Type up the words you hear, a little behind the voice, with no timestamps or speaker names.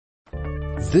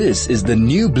This is the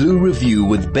New Blue Review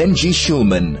with Benji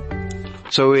Schulman.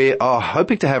 So we are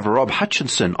hoping to have Rob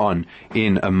Hutchison on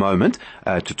in a moment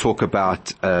to talk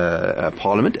about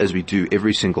Parliament, as we do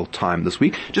every single time this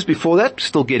week. Just before that,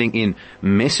 still getting in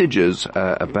messages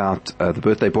about the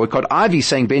birthday boycott. Ivy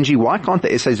saying, Benji, why can't the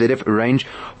SAZF arrange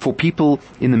for people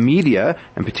in the media,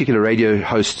 and particular radio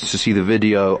hosts, to see the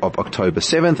video of October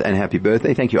 7th? And happy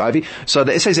birthday. Thank you, Ivy. So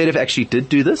the SAZF actually did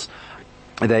do this.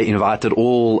 They invited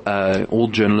all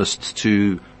journalists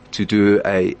to do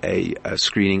a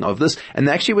screening of this. And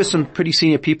there actually were some pretty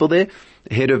senior people there.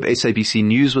 The head of SABC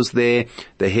News was there.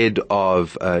 The head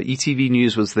of ETV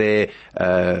News was there.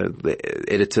 The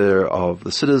editor of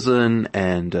The Citizen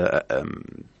and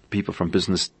people from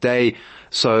Business Day.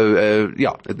 So,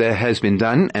 that has been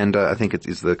done. And I think it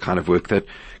is the kind of work that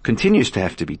continues to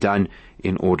have to be done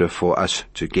in order for us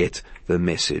to get the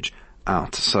message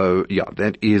out. So,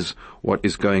 that is what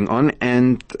is going on.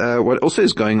 And what also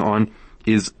is going on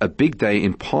is a big day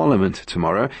in Parliament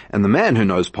tomorrow, and the man who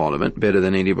knows Parliament better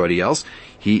than anybody else,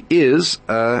 he is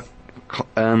Rob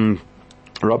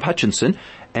Hutchison,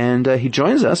 and he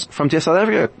joins us from South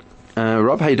Africa.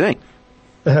 Rob, how are you doing?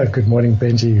 Good morning,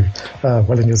 Benji.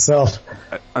 Well, and yourself?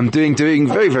 I'm doing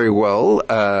very, very well.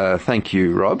 Thank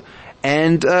you, Rob.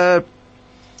 And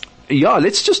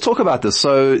let's just talk about this.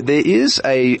 So there is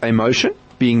a motion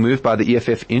being moved by the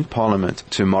EFF in Parliament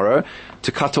tomorrow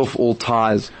to cut off all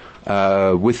ties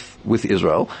with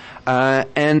Israel.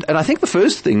 And I think the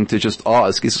first thing to just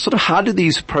ask is sort of how do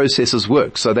these processes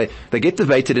work? So they get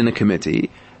debated in a committee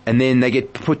and then they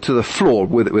get put to the floor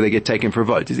where they get taken for a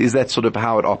vote. Is that sort of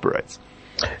how it operates?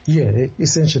 Yeah,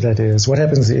 essentially that is. What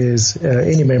happens is,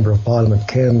 any member of parliament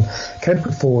can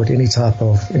put forward any type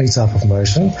of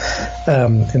motion.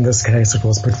 In this case it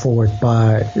was put forward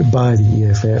by the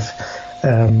EFF.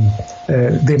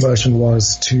 Their motion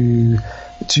was to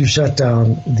shut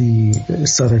down the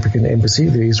South African embassy,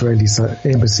 the Israeli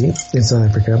embassy in South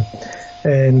Africa,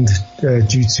 and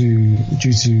due to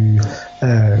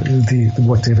the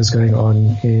whatever's going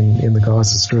on in the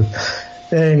Gaza Strip,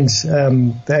 and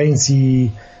the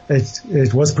ANC,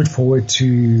 it was put forward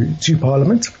to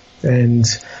Parliament, and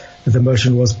the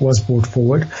motion was brought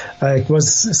forward. It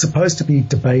was supposed to be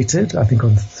debated, I think,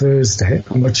 on Thursday.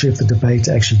 I'm not sure if the debate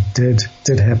actually did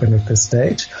happen at this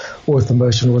stage, or if the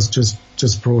motion was just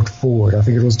brought forward. I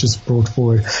think it was just brought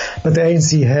forward. But the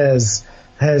ANC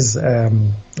has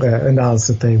announced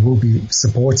that they will be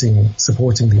supporting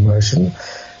the motion.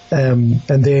 And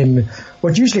then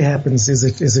what usually happens is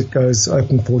it goes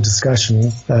open for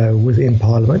discussion within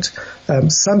Parliament.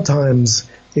 Sometimes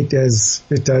it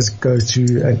does go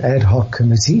to an ad hoc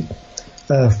committee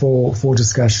for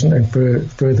discussion and for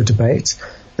further debate,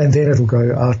 and then it'll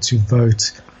go out to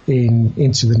vote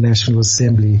into the National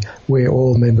Assembly, where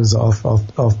all members of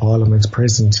Parliament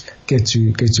present get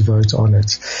to vote on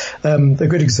it. A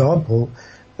good example,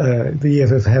 the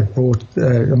EFF have brought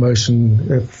a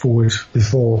motion forward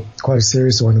before, quite a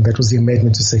serious one, and that was the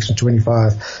amendment to Section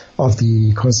 25 of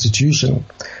the Constitution.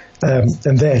 And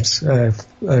that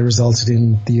resulted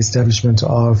in the establishment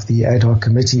of the ad hoc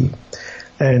committee,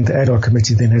 and the ad hoc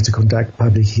committee then had to conduct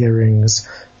public hearings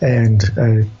and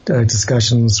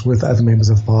discussions with other members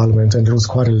of Parliament, and it was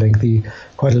quite a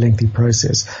lengthy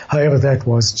process. However, that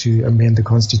was to amend the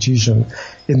Constitution.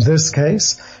 In this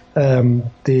case, there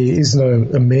is no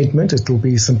amendment. It will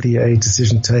be simply a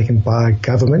decision taken by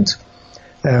government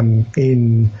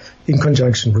in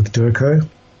conjunction with DIRCO,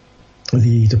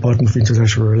 the Department of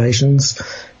International Relations,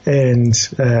 and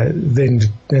then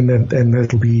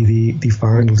that'll be the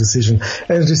final decision.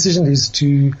 And the decision is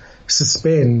to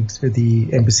suspend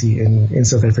the embassy in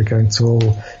South Africa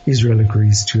until Israel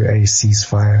agrees to a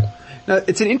ceasefire. Now,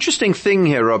 it's an interesting thing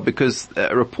here, Rob, because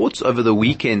reports over the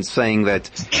weekend saying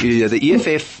that the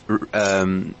EFF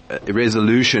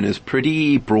resolution is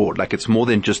pretty broad, like it's more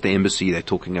than just the embassy they're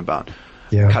talking about.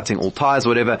 Yeah. Cutting all ties or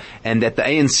whatever, and that the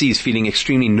ANC is feeling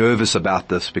extremely nervous about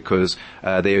this because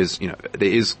there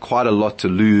is quite a lot to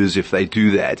lose if they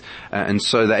do that. And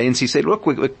so the ANC said, look,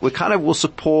 we kind of will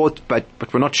support, but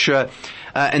we're not sure.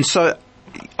 And so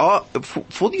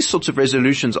for these sorts of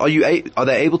resolutions, are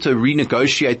they able to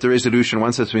renegotiate the resolution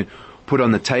once it's been put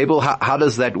on the table? How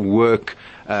does that work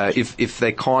if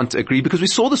they can't agree? Because we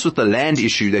saw this with the land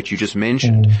issue that you just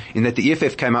mentioned, in that the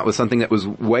EFF came out with something that was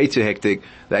way too hectic.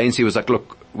 The ANC was like,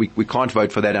 look, we can't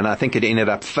vote for that. And I think it ended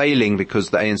up failing because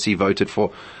the ANC voted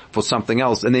for something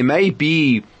else. And there may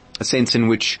be a sense in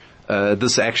which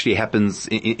this actually happens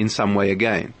in some way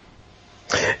again.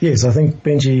 Yes, I think,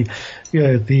 Benji,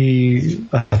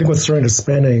 I think what's thrown a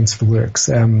spanner into the works,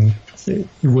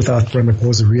 without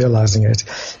Ramaphosa realizing it,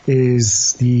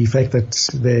 is the fact that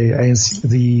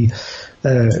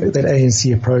that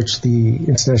ANC approached the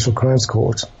International Crimes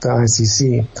Court, the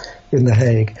ICC, in The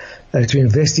Hague, to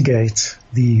investigate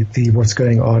the what's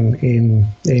going on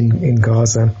in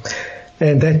Gaza.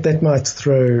 And that might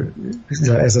throw,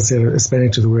 as I said, a spanner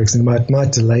into the works, and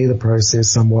might delay the process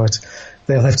somewhat.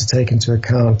 They'll have to take into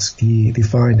account the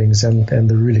findings and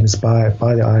the rulings by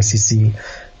the ICC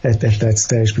at that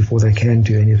stage before they can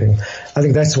do anything. I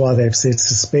think that's why they've said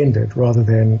suspend it rather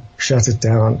than shut it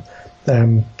down,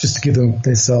 just to give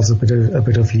themselves a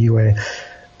bit of leeway.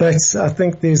 But I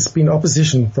think there's been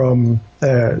opposition from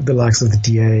the likes of the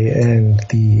DA and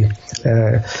the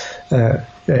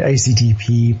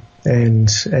ACDP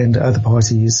and other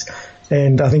parties,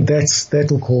 and I think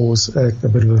that'll cause a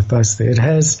bit of a fuss there. It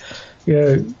has,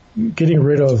 getting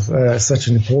rid of such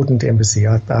an important embassy,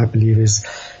 I believe,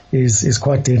 is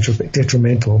quite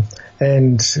detrimental.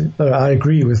 And I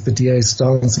agree with the DA's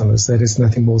stance on this, that it's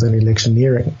nothing more than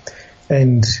electioneering.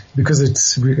 And because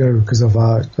of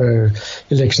our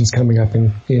elections coming up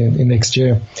in next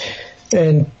year.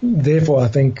 And therefore, I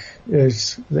think the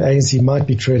ANC might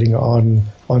be treading on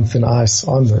thin ice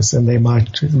on this, and they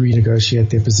might renegotiate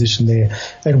their position there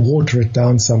and water it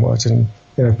down somewhat, and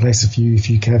place a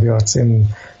few caveats in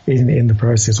the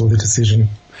process or the decision.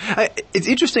 It's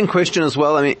an interesting question as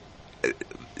well. I mean,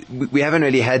 we haven't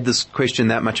really had this question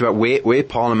that much about where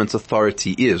Parliament's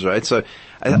authority is, right? So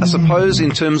I suppose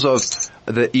in terms of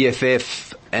the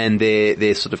EFF and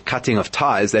their sort of cutting of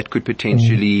ties, that could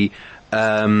potentially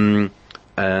it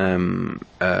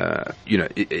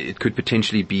could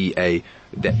potentially be a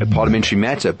parliamentary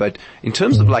matter, but in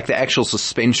terms of like the actual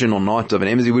suspension or not of an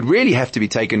embassy, it would really have to be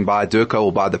taken by Durko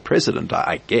or by the president,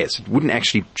 I guess. It wouldn't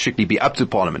actually strictly be up to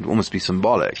Parliament. It would almost be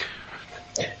symbolic.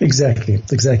 Exactly.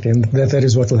 And that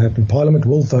is what will happen. Parliament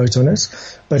will vote on it,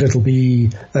 but it'll be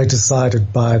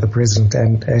decided by the president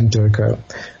and Durko.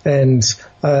 And,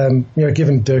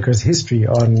 given Durko's history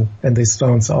and their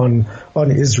stance on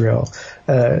Israel,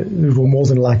 it will more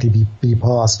than likely be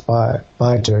passed by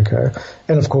Durko.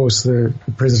 And of course, the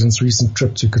president's recent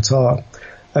trip to Qatar,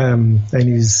 and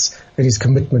his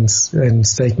commitments and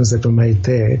statements that were made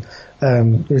there,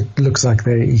 it looks like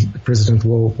the president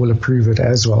will approve it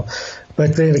as well.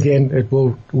 But then again, it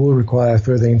will require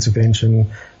further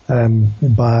intervention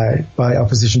by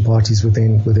opposition parties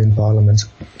within Parliament.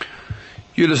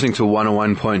 You're listening to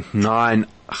 101.9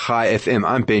 High FM.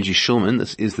 I'm Benji Shulman.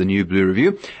 This is the New Blue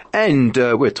Review, and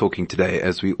we're talking today,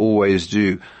 as we always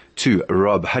do, to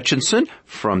Rob Hutchison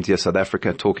from Dear South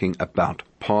Africa, talking about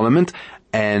Parliament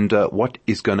and what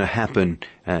is going to happen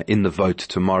in the vote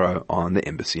tomorrow on the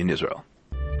embassy in Israel.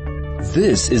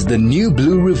 This is the New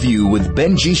Blue Review with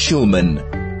Benji Shulman.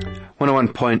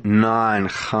 101.9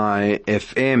 High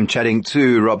FM, chatting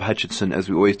to Rob Hutchison, as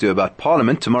we always do, about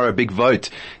Parliament. Tomorrow, a big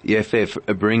vote. The EFF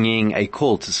bringing a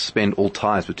call to suspend all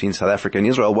ties between South Africa and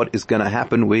Israel. What is going to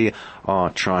happen? We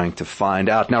are trying to find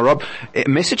out. Now, Rob, a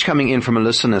message coming in from a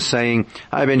listener saying,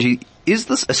 "Hi, Benji, is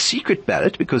this a secret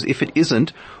ballot? Because if it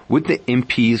isn't, would the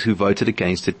MPs who voted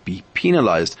against it be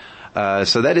penalized?"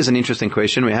 So that is an interesting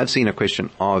question. We have seen a question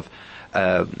of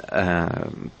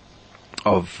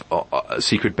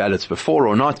secret ballots before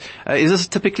or not. Is this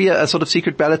typically a sort of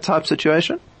secret ballot type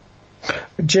situation?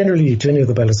 Generally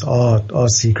the ballots are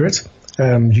secret.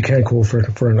 You can call for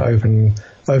an open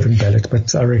ballot,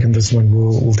 but I reckon this one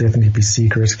will definitely be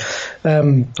secret.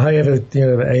 However, the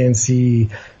ANC,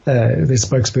 their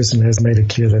spokesperson has made it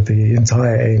clear that the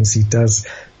entire ANC does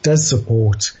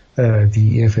support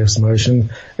the EFF's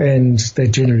motion, and they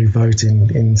generally vote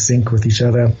in sync with each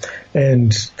other,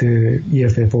 and the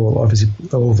EFF will obviously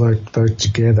all vote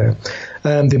together.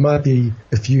 There might be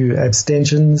a few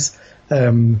abstentions,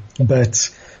 but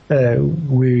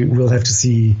we will have to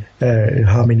see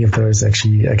how many of those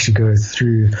actually go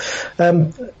through.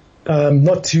 I'm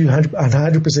not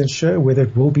 100% sure whether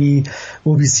it will be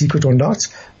secret or not,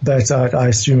 but I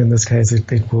assume in this case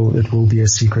it will be a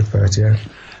secret vote. Yeah.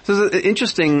 So it's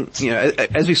interesting,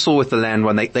 as we saw with the land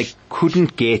one, they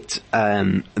couldn't get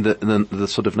the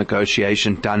sort of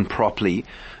negotiation done properly.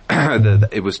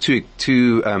 It was too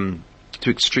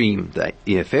extreme, the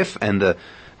EFF, and the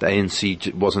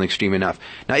ANC wasn't extreme enough.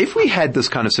 Now, if we had this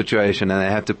kind of situation and they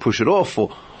have to push it off or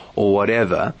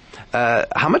whatever,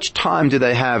 how much time do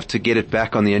they have to get it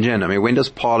back on the agenda? I mean, when does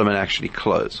Parliament actually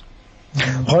close?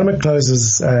 Parliament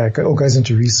closes or goes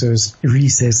into recess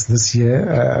this year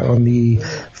on the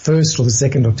 1st or the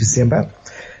 2nd of December,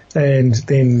 and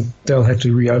then they'll have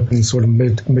to reopen sort of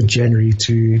mid-January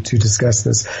to discuss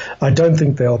this. I don't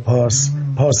think they'll pass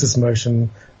this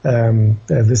motion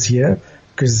this year,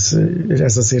 because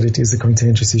as I said, it is a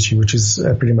contentious issue which is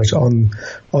pretty much on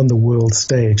the world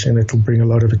stage, and it'll bring a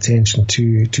lot of attention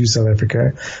to South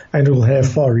Africa, and it will have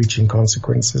far-reaching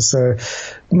consequences. So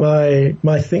my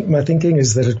thinking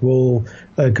is that it will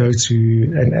go to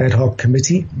an ad hoc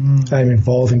committee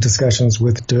involving discussions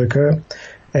with DIRCO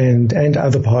and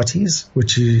other parties,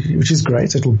 which is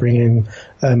great. It'll bring in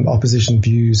opposition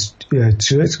views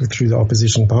to it through the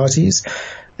opposition parties,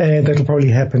 and that'll probably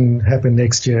happen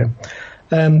next year.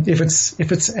 If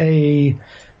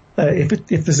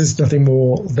this is nothing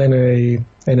more than a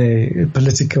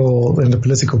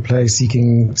political play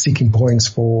seeking points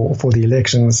for the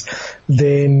elections,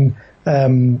 then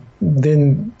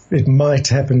it might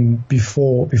happen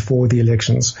before the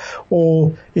elections.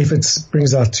 Or if it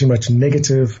brings out too much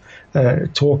negative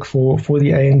talk for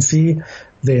the ANC,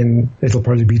 then it'll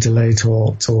probably be delayed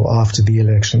till after the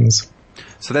elections.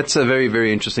 So that's a very,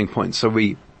 very interesting point. So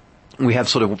we have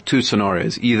sort of two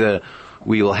scenarios. Either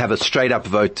we will have a straight up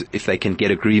vote if they can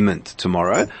get agreement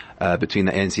tomorrow between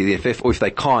the ANC and the FF, or if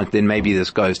they can't, then maybe this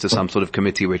goes to some sort of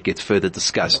committee where it gets further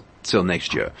discussed till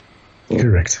next year.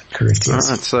 Correct. Yes. All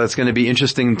right, so it's going to be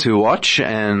interesting to watch,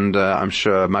 and I'm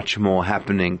sure much more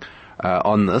happening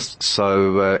on this.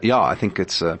 So I think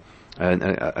it's a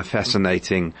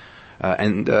fascinating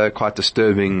and quite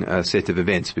disturbing set of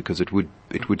events, because it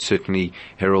would certainly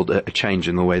herald a change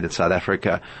in the way that South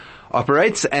Africa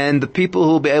operates, and the people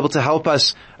who will be able to help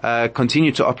us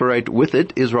continue to operate with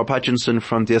it is Rob Hutchison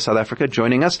from Dear South Africa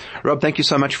joining us. Rob, thank you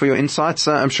so much for your insights.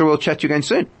 I'm sure we'll chat to you again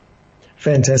soon.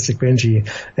 Fantastic, Benji.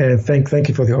 Thank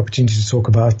you for the opportunity to talk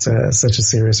about such a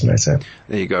serious matter.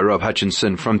 There you go, Rob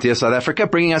Hutchison from Dear South Africa,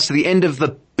 bringing us to the end of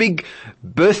the big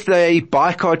birthday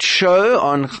boycott show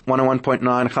on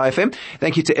 101.9 Chai FM.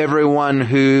 Thank you to everyone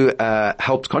who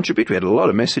helped contribute. We had a lot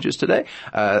of messages today.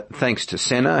 Thanks to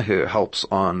Senna, who helps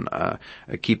on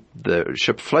keep the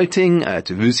ship floating,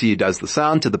 to Vusi, who does the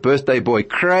sound, to the birthday boy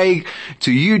Craig,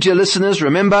 to you, dear listeners.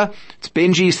 Remember, it's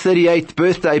Benji's 38th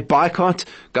birthday boycott.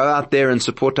 Go out there and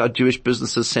support our Jewish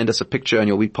businesses. Send us a picture and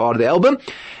you'll be part of the album.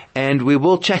 And we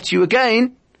will chat to you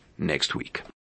again next week.